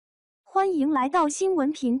欢迎来到新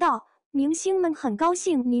闻频道，明星们很高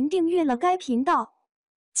兴您订阅了该频道。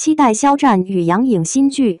期待肖战与杨颖新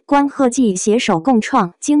剧关贺季携手共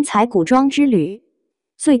创精彩古装之旅。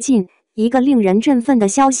最近，一个令人振奋的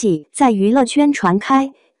消息在娱乐圈传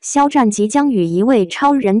开，肖战即将与一位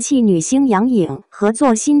超人气女星杨颖合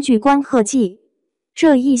作新剧关贺季。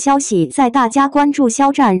这一消息在大家关注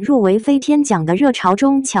肖战入围飞天奖的热潮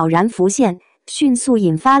中悄然浮现，迅速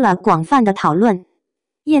引发了广泛的讨论。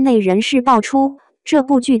业内人士爆出，这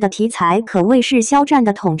部剧的题材可谓是肖战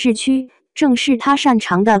的统治区，正是他擅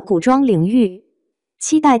长的古装领域。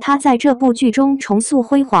期待他在这部剧中重塑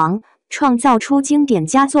辉煌，创造出经典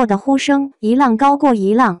佳作的呼声一浪高过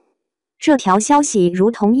一浪。这条消息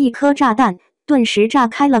如同一颗炸弹，顿时炸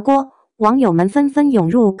开了锅，网友们纷纷涌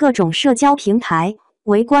入各种社交平台，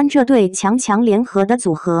围观这对强强联合的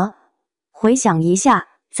组合。回想一下，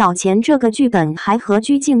早前这个剧本还和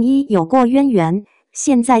鞠婧祎有过渊源，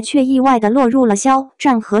现在却意外地落入了肖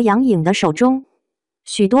战和杨颖的手中。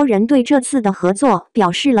许多人对这次的合作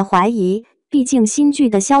表示了怀疑，毕竟新剧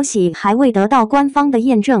的消息还未得到官方的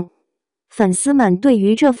验证。粉丝们对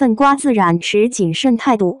于这份瓜自然持谨慎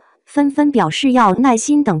态度，纷纷表示要耐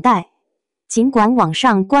心等待。尽管网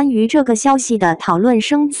上关于这个消息的讨论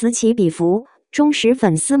声此起彼伏，忠实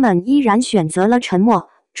粉丝们依然选择了沉默，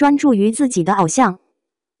专注于自己的偶像。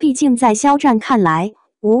毕竟在肖战看来，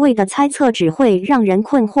无谓的猜测只会让人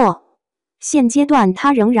困惑。现阶段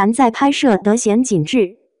他仍然在拍摄得闲紧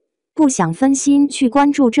致，不想分心去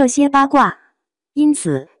关注这些八卦。因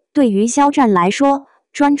此，对于肖战来说，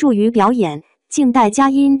专注于表演，静待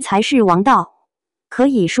佳音才是王道。可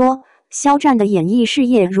以说，肖战的演艺事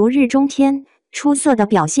业如日中天，出色的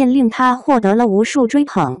表现令他获得了无数追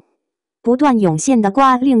捧。不断涌现的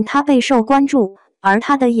瓜令他备受关注，而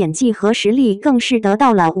他的演技和实力更是得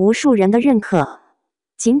到了无数人的认可。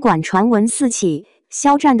尽管传闻四起，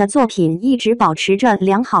肖战的作品一直保持着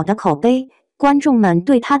良好的口碑，观众们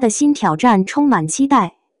对他的新挑战充满期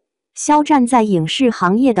待。肖战在影视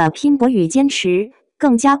行业的拼搏与坚持，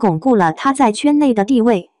更加巩固了他在圈内的地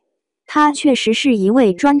位。他确实是一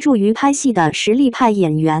位专注于拍戏的实力派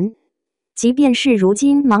演员，即便是如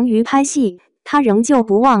今忙于拍戏，他仍旧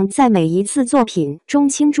不忘在每一次作品中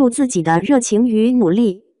倾注自己的热情与努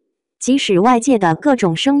力。即使外界的各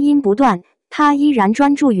种声音不断，他依然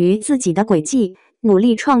专注于自己的轨迹，努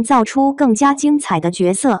力创造出更加精彩的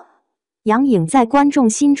角色。杨颖在观众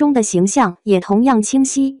心中的形象也同样清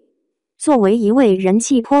晰。作为一位人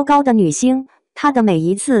气颇高的女星，她的每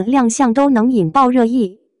一次亮相都能引爆热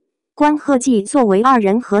议。关贺季作为二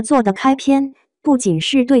人合作的开篇，不仅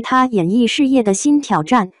是对她演艺事业的新挑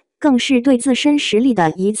战，更是对自身实力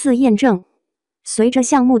的一次验证。随着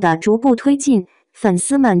项目的逐步推进，粉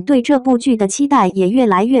丝们对这部剧的期待也越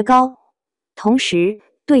来越高。同时，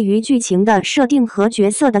对于剧情的设定和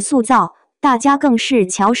角色的塑造，大家更是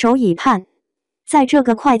翘首以盼。在这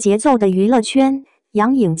个快节奏的娱乐圈，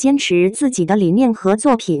杨颖坚持自己的理念和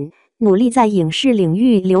作品，努力在影视领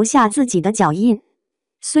域留下自己的脚印。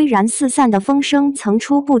虽然四散的风声层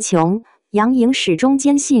出不穷，杨颖始终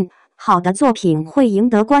坚信，好的作品会赢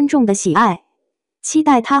得观众的喜爱。期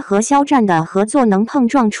待他和肖战的合作能碰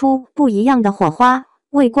撞出不一样的火花，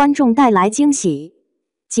为观众带来惊喜。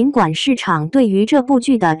尽管市场对于这部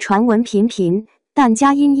剧的传闻频频，但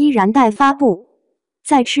佳音依然待发布。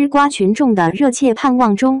在吃瓜群众的热切盼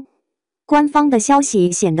望中，官方的消息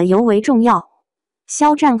显得尤为重要。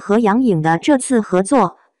肖战和杨颖的这次合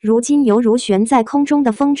作，如今犹如悬在空中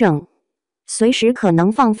的风筝，随时可能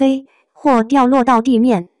放飞或掉落到地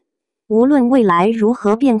面。无论未来如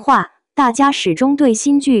何变化，大家始终对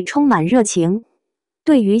新剧充满热情。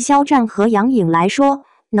对于肖战和杨颖来说，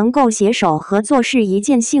能够携手合作是一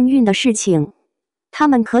件幸运的事情，他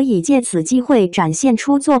们可以借此机会展现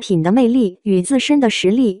出作品的魅力与自身的实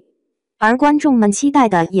力，而观众们期待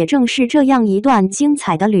的也正是这样一段精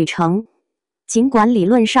彩的旅程。尽管理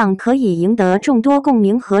论上可以赢得众多共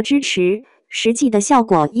鸣和支持，实际的效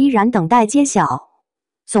果依然等待揭晓。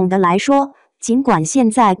总的来说，尽管现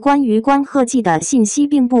在关于关贺季的信息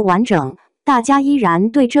并不完整，大家依然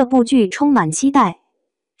对这部剧充满期待。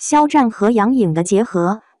肖战和杨颖的结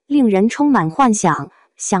合令人充满幻想，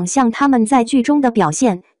想象他们在剧中的表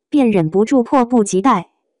现，便忍不住迫不及待。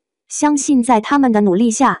相信在他们的努力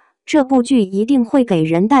下，这部剧一定会给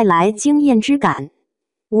人带来惊艳之感。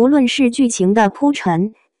无论是剧情的铺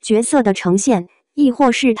陈、角色的呈现，亦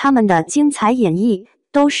或是他们的精彩演绎，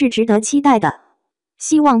都是值得期待的。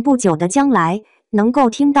希望不久的将来能够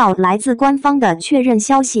听到来自官方的确认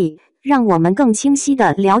消息，让我们更清晰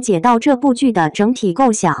地了解到这部剧的整体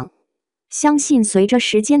构想。相信随着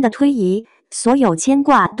时间的推移，所有牵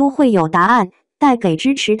挂都会有答案，带给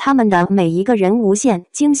支持他们的每一个人无限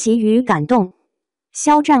惊喜与感动。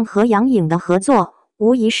肖战和杨颖的合作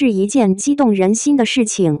无疑是一件激动人心的事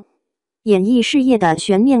情。演艺事业的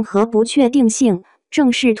悬念和不确定性，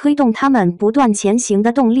正是推动他们不断前行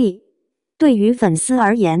的动力。对于粉丝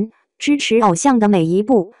而言，支持偶像的每一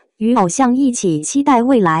步，与偶像一起期待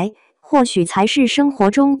未来，或许才是生活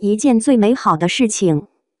中一件最美好的事情。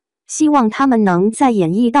希望他们能在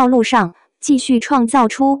演艺道路上继续创造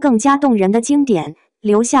出更加动人的经典，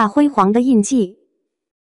留下辉煌的印记。